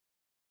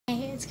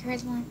Hey, it's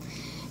Charisma,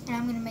 and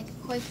I'm going to make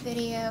a quick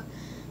video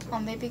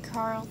on baby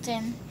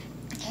Carlton.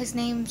 His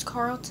name's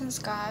Carlton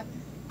Scott,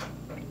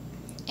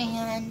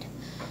 and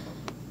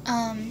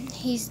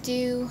he's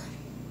due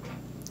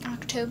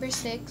October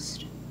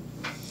 6th.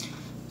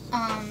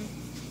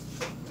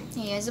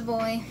 He is a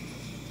boy.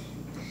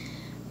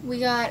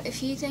 We got a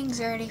few things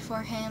ready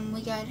for him.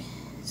 We got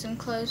some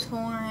clothes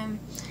for him,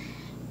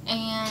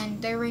 and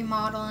they're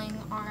remodeling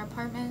our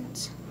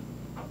apartments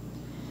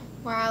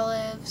where I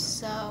live,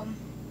 so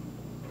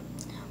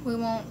we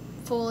won't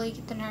fully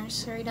get the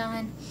nursery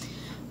done.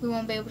 We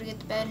won't be able to get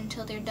the bed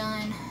until they're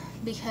done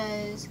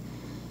because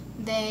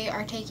they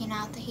are taking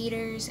out the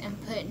heaters and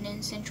putting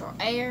in central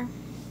air,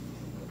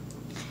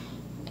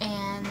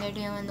 and they're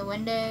doing the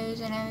windows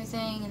and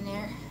everything, and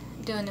they're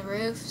doing the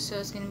roof, so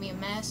it's going to be a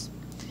mess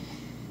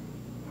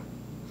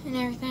and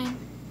everything.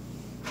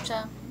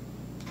 So,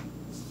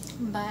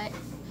 but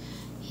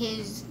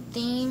his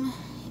theme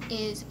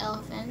is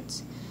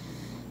elephants,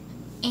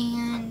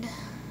 and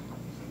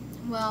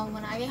well,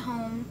 when I get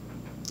home,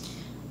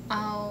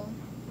 I'll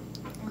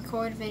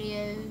record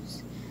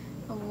videos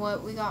of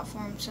what we got for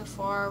him so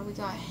far. We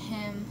got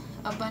him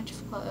a bunch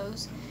of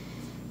clothes.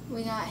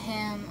 We got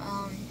him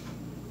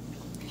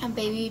a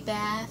baby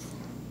bath.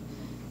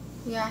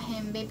 We got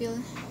him baby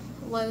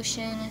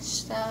lotion and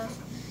stuff,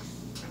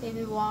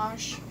 baby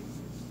wash.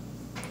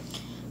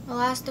 The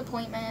last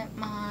appointment,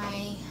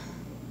 I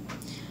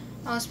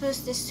was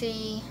supposed to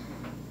see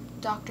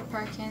Dr.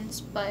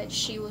 Perkins, but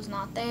she was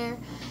not there.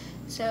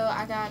 So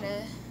I got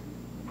a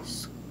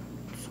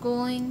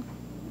schooling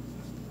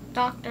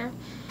doctor.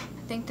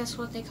 I think that's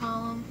what they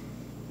call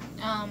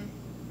them.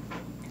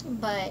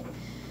 But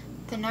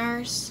the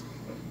nurse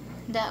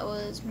that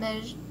was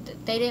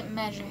they didn't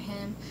measure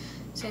him,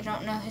 so they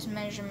don't know his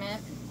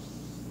measurement.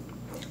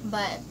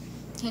 But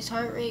his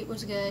heart rate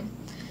was good.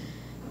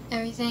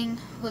 Everything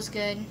was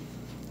good.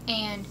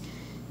 And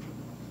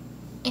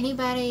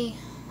anybody,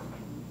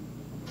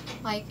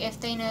 like, if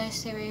they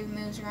notice the baby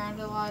moves around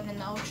a lot in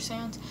the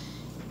ultrasounds,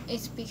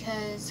 it's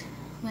because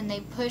when they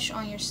push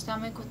on your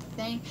stomach with the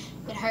thing,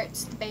 it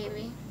hurts the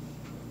baby.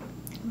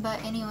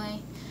 But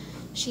anyway,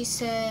 she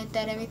said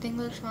that everything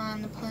looked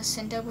fine, the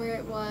placenta where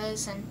it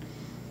was, and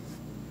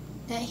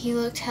that he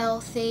looked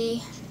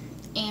healthy,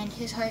 and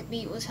his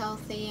heartbeat was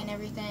healthy and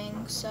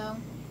everything. So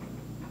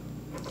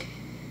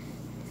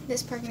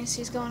this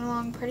pregnancy is going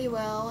along pretty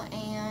well,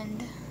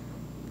 and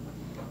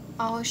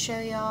I'll show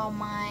y'all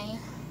my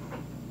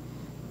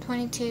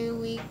 22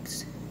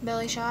 weeks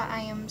belly shot.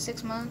 I am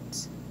 6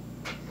 months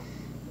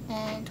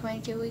and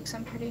 22 weeks,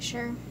 I'm pretty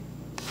sure.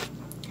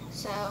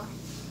 So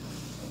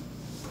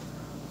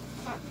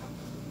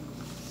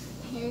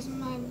here's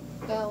my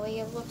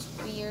belly. It looks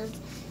weird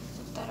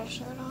without a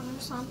shirt on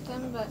or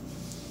something, but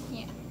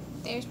yeah,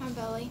 there's my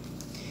belly.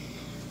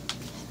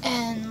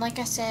 And like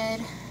I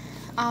said,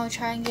 I'll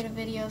try and get a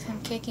video of him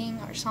kicking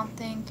or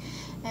something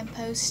and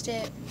post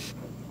it.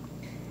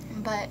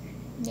 But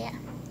yeah,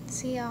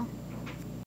 see y'all.